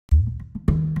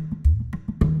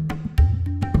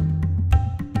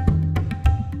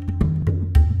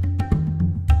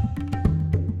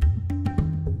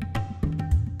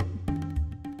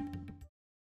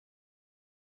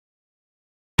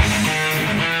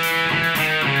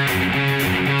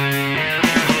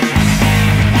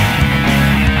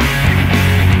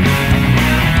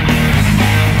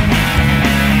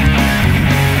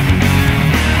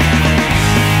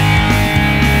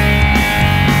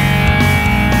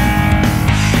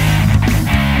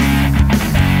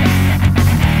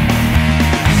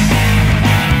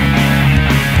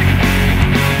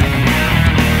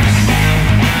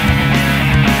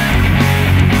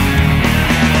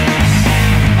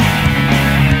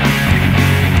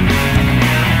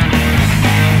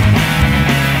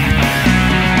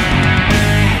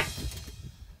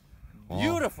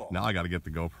I gotta get the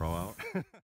GoPro out.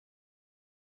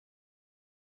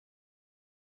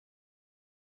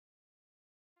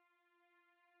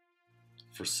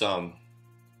 For some,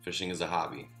 fishing is a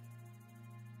hobby.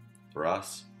 For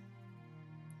us,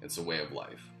 it's a way of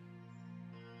life.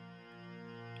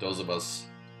 Those of us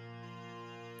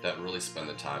that really spend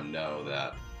the time know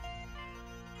that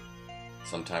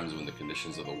sometimes when the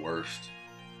conditions are the worst,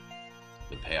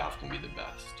 the payoff can be the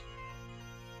best.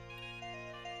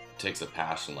 It takes a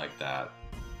passion like that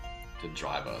to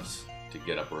drive us to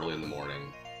get up early in the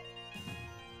morning,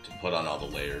 to put on all the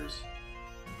layers,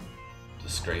 to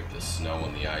scrape the snow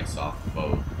and the ice off the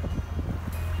boat,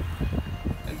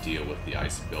 and deal with the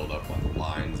ice buildup on the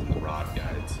lines and the rod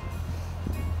guides.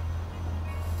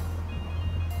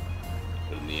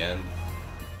 But in the end,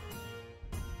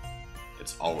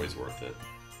 it's always worth it.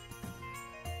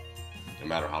 No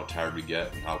matter how tired we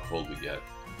get and how cold we get,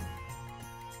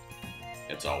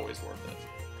 it's always worth it.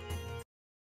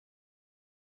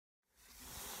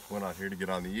 Went out here to get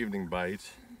on the evening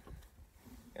bite,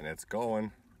 and it's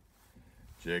going.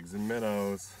 Jigs and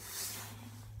minnows.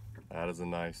 That is a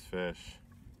nice fish.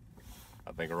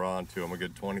 I think we're on to him, a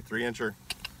good 23-incher.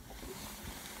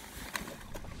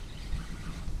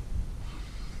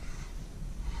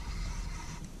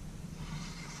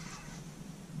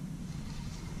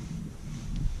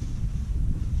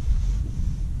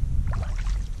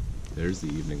 There's the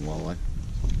evening walleye.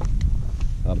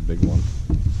 Not a big one,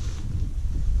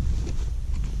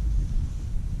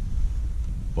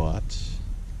 but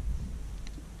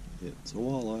it's a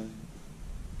walleye.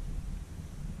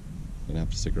 Gonna have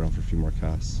to stick around for a few more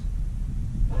casts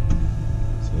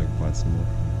so I can find some more.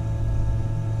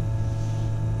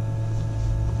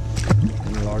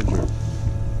 Any larger.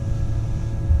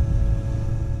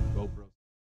 GoPro.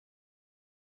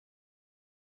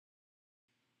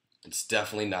 It's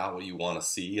definitely not what you want to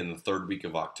see in the third week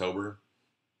of October,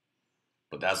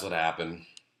 but that's what happened.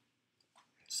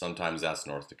 Sometimes that's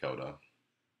North Dakota.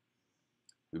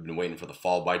 We've been waiting for the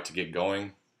fall bite to get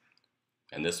going,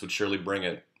 and this would surely bring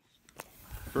it.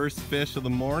 First fish of the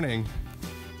morning.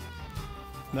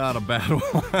 Not a bad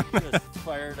one. Just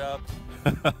fired up,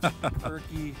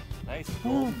 perky, nice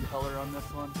golden color on this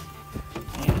one.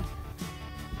 And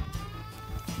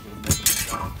good measuring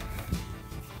shot.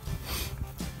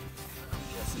 I'm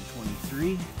guessing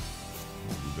 23.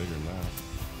 Bigger than that.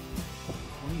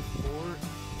 24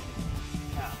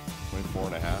 and a half. 24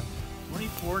 and a half.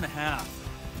 24 and a half.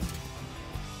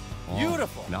 Oh,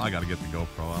 beautiful. Now I gotta get the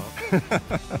GoPro out.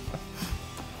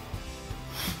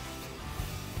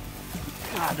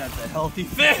 God, that's a healthy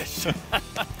fish.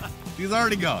 She's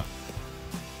already gone.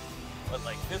 What,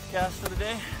 like 5th cast for the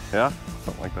day? Yeah,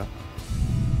 something like that.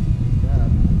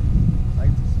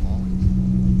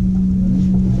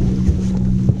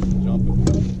 Jumping.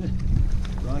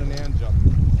 Running and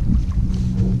jumping.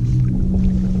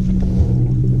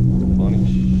 Funny.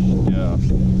 Yeah.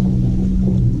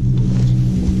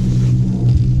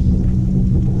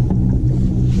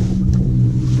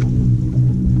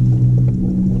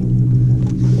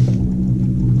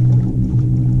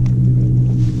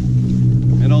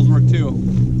 Minnows work too.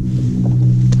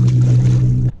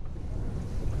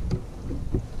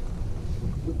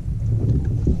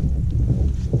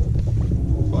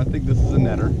 So I think this is a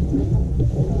netter.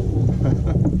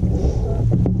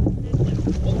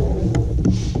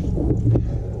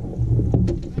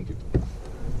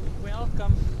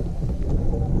 Welcome.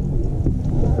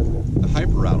 The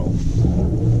hyper rattle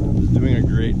is doing a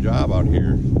great job out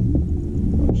here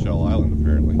on Shell Island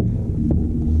apparently.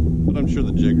 But I'm sure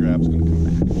the jig grab's gonna come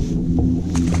back.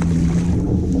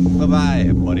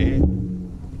 Bye-bye, buddy.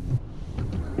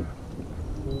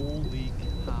 Holy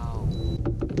cow.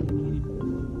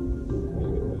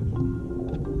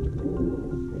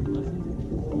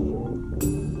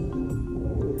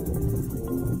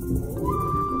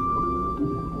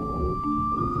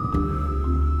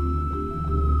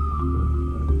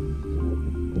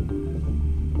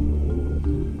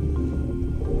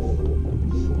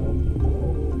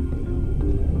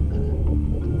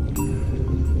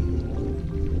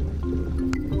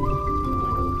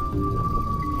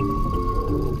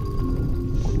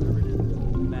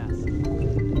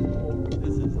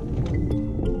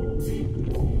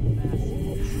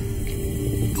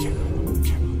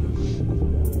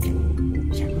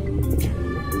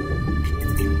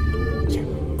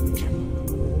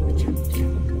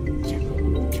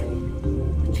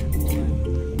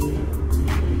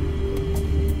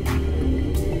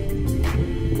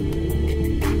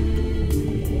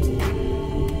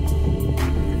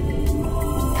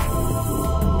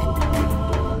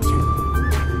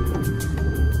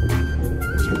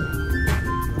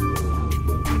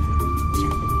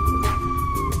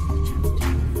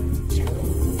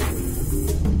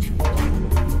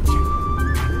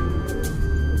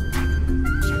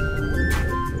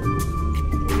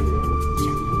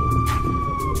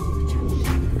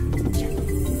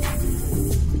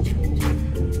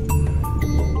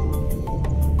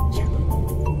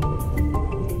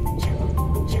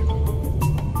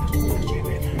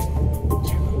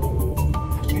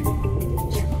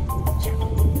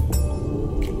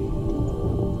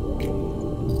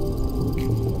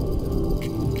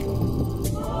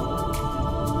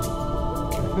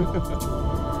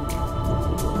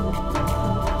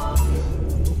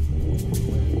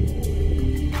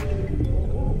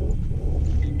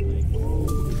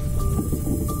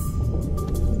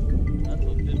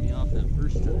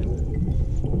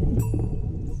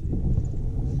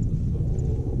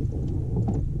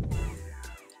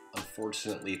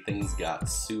 unfortunately, things got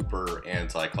super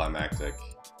anticlimactic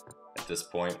at this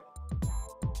point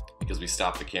because we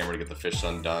stopped the camera to get the fish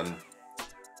undone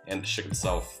and shook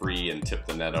itself free and tipped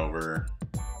the net over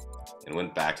and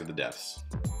went back to the depths.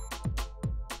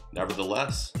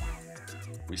 Nevertheless,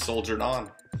 we soldiered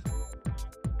on.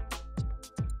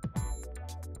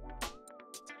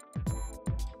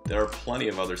 There are plenty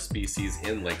of other species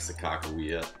in Lake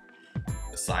Sakakawea,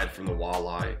 aside from the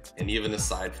walleye, and even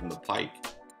aside from the pike.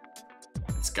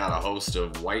 It's got a host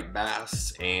of white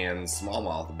bass and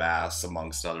smallmouth bass,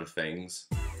 amongst other things.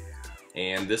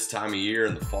 And this time of year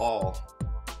in the fall,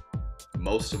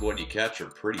 most of what you catch are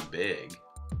pretty big.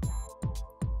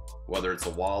 Whether it's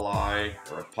a walleye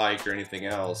or a pike or anything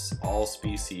else, all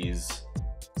species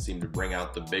seem to bring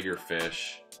out the bigger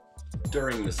fish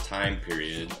during this time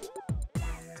period,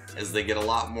 as they get a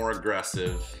lot more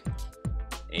aggressive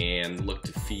and look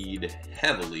to feed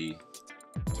heavily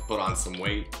to put on some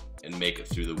weight and make it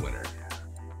through the winter.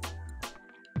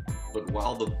 But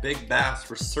while the big bass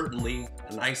were certainly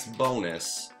a nice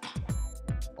bonus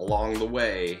along the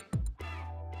way,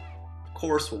 of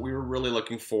course what we were really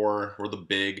looking for were the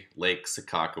big Lake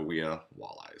Sakakawea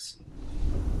walleyes.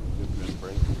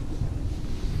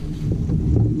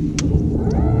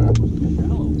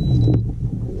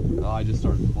 Oh, I just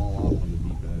started to fall off on the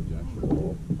deep edge,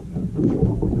 actually.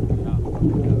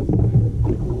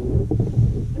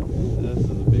 This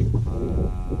is a big pie.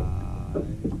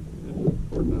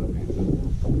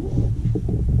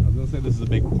 I was gonna say this is a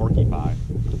big porky pie.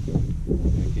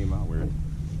 And it came out weird.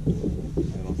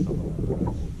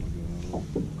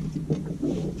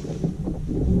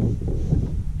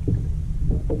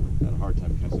 I had a hard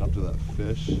time catching up to that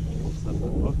fish. Set the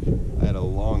hook. I had a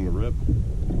long rip.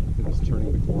 It was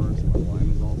turning the corner, so my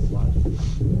line was all flat.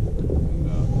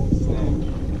 And snag.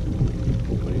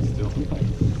 Lay still.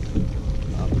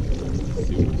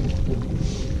 Super.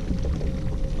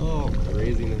 Oh,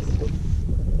 craziness. Is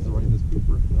it right in this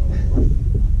pooper? No, right.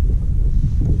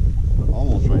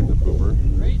 Almost right in the pooper.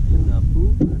 Right in the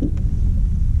pooper.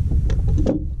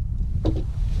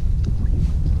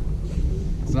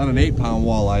 It's not an 8-pound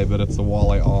walleye, but it's a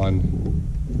walleye on.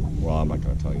 Well, I'm not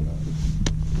going to tell you that.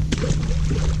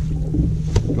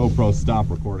 GoPro, stop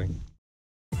recording.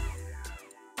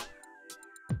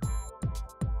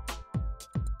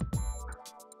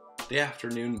 The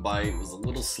afternoon bite was a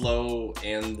little slow,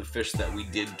 and the fish that we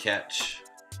did catch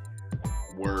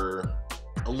were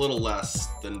a little less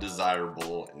than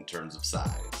desirable in terms of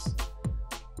size.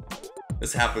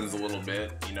 This happens a little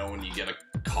bit, you know, when you get a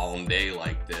calm day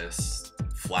like this,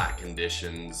 flat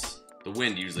conditions, the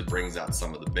wind usually brings out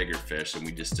some of the bigger fish, and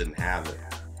we just didn't have it.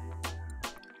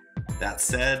 That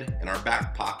said, in our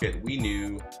back pocket, we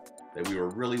knew that we were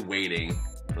really waiting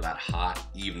for that hot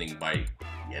evening bite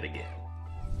yet again.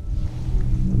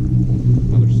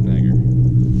 Another snagger.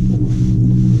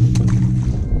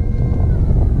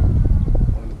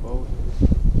 On the boat.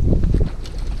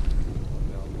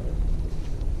 Down there.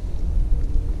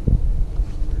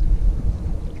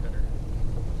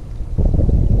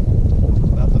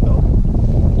 That's a double.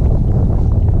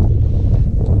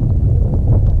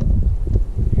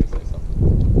 You gonna say something?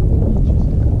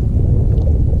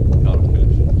 Caught a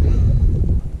fish.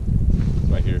 It's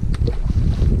right here.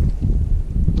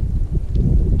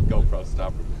 GoPro,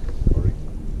 stop recording.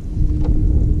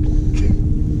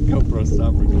 GoPro,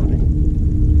 stop recording.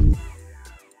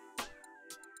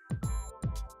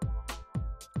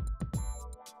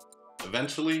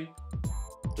 Eventually,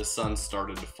 the sun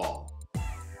started to fall,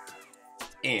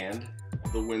 and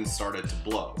the wind started to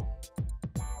blow.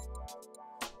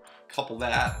 Couple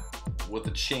that with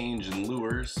a change in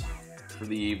lures for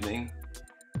the evening,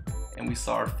 and we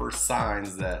saw our first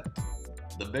signs that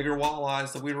the bigger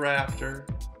walleyes that we were after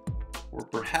were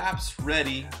perhaps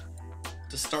ready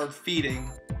to start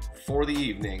feeding for the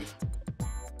evening,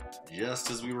 just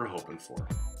as we were hoping for.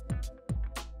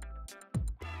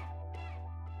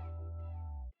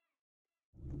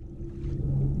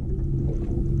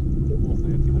 We'll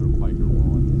say it's either a pike or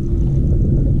walleye.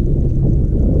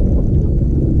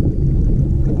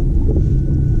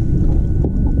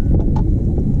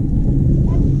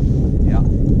 Yeah.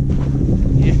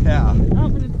 Yeah.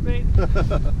 Confidence bait.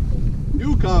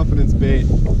 New confidence bait.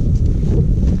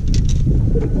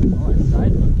 Oh, I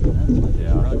side hooked it. That's what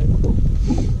Yeah.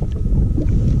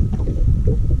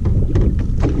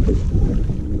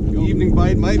 The evening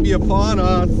bite might be upon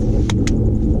us.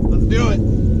 Let's do it.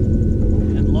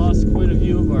 We had lost quite a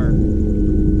few of our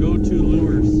go-to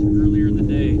lures earlier in the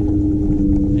day.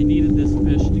 I needed this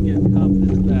fish to get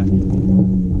confidence back.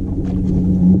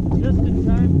 Just in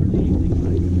time for the evening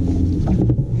bite.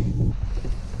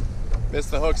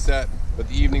 Missed the hook set, but But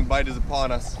the evening bite is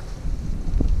upon us.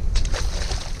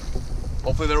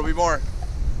 Hopefully there will be more.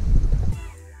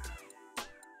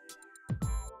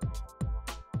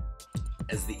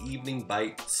 As the evening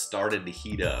bite started to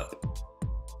heat up,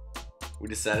 we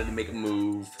decided to make a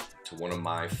move to one of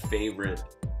my favorite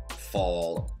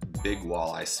fall big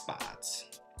walleye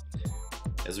spots.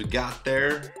 As we got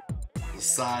there, the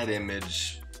side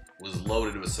image was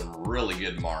loaded with some really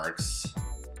good marks,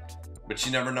 but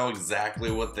you never know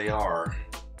exactly what they are.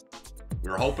 We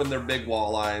were hoping they're big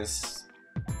walleyes,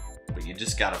 but you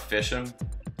just gotta fish them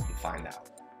and find out.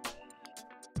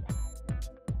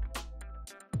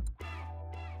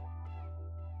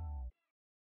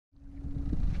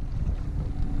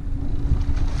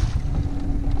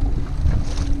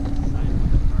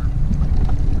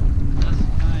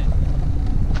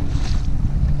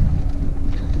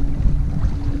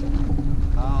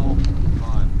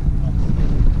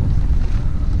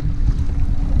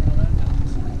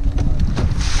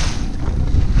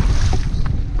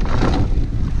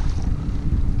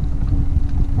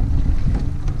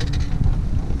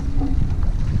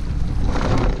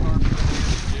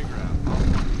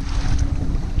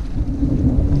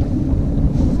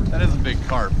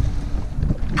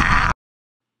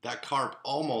 That carp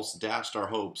almost dashed our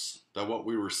hopes that what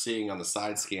we were seeing on the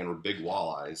side scan were big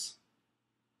walleyes.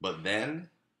 But then...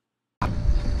 Oh,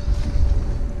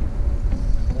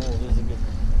 there's a good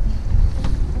one.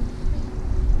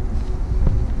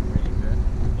 Pretty good.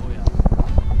 Oh yeah.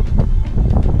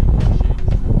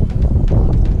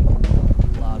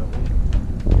 A lot of weight.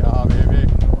 Yeah, baby.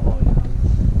 Oh yeah.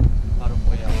 Got him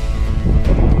way out.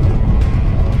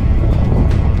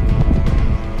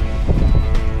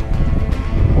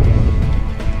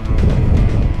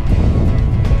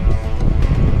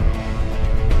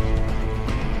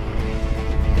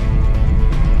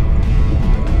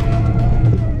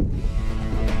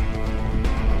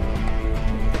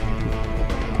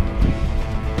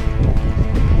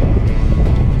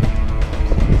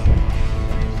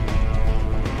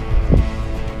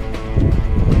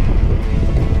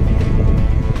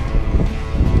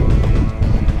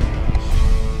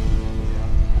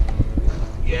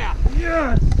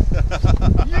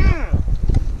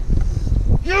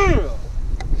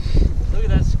 Look at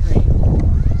that screen.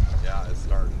 Yeah, it's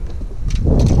starting.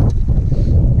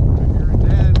 We're here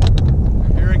again.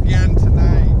 We're here again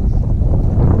tonight.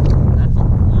 That's a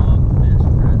long fish,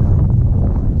 Chris.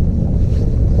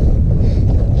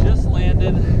 Just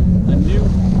landed a new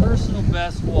personal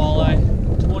best walleye,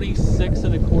 26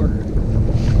 and a quarter.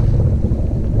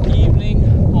 Evening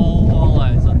fall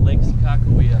walleyes on Lake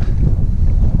Sakakawea.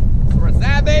 What's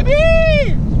that, baby?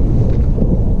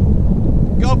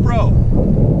 GoPro.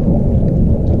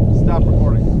 Stop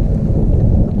recording.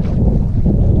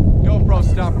 GoPro,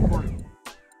 stop recording.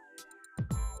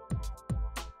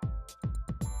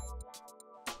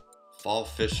 Fall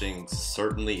fishing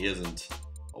certainly isn't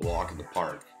a walk in the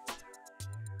park.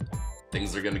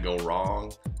 Things are gonna go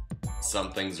wrong.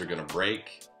 Some things are gonna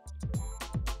break.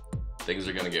 Things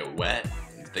are gonna get wet.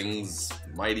 Things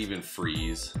might even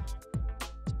freeze.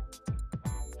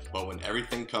 But when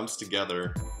everything comes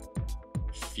together,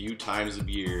 few times of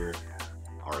year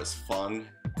are as fun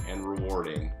and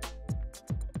rewarding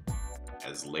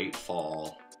as late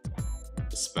fall,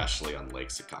 especially on Lake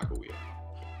Sakakawea.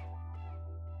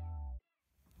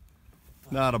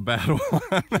 Not a bad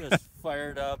one. Just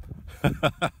fired up,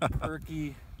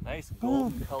 perky, nice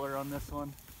golden color on this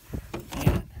one.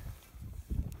 Man.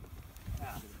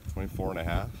 24 and a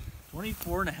half.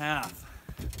 24 and a half.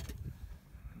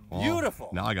 Well, Beautiful.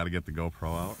 Now I got to get the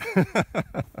GoPro out.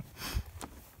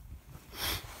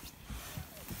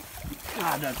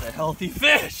 God, that's a healthy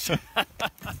fish.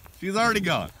 She's already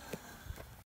gone.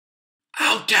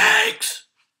 Outtakes!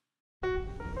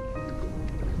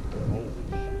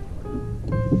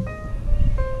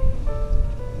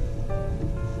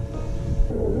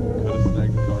 Got a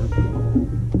snagged carp.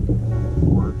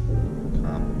 For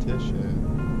competition.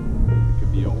 It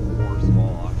could be a 4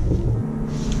 small.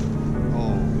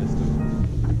 Oh, missed him.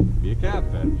 Be a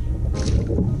catfish.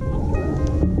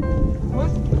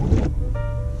 What?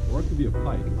 Or it could be a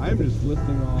pike. I'm just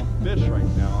listing off fish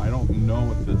right now. I don't know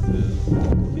what this is.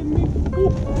 Kidding me? Ooh.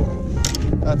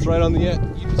 That's right on the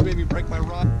end. You just made me break my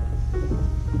rod.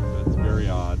 That's very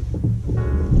odd.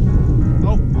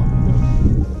 Oh,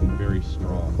 very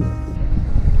strong.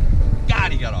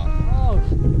 God, he got off. Oh,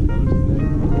 Another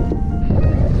snake.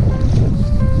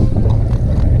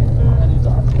 that is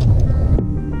awesome.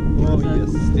 Oh, you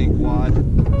stink wad.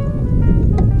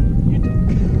 You took.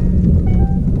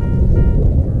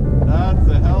 That's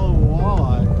a hell of a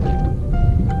walleye.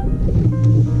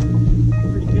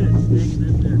 Pretty good at snaking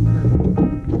in there, Kurt.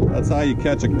 how you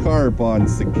catch a carp on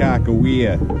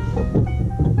Sakakawea.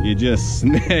 You just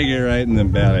snag it right in the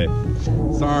belly.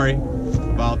 Sorry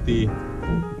about the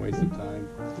waste of time.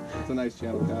 It's a nice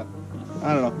channel cat.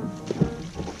 I don't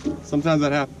know. Sometimes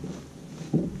that happens.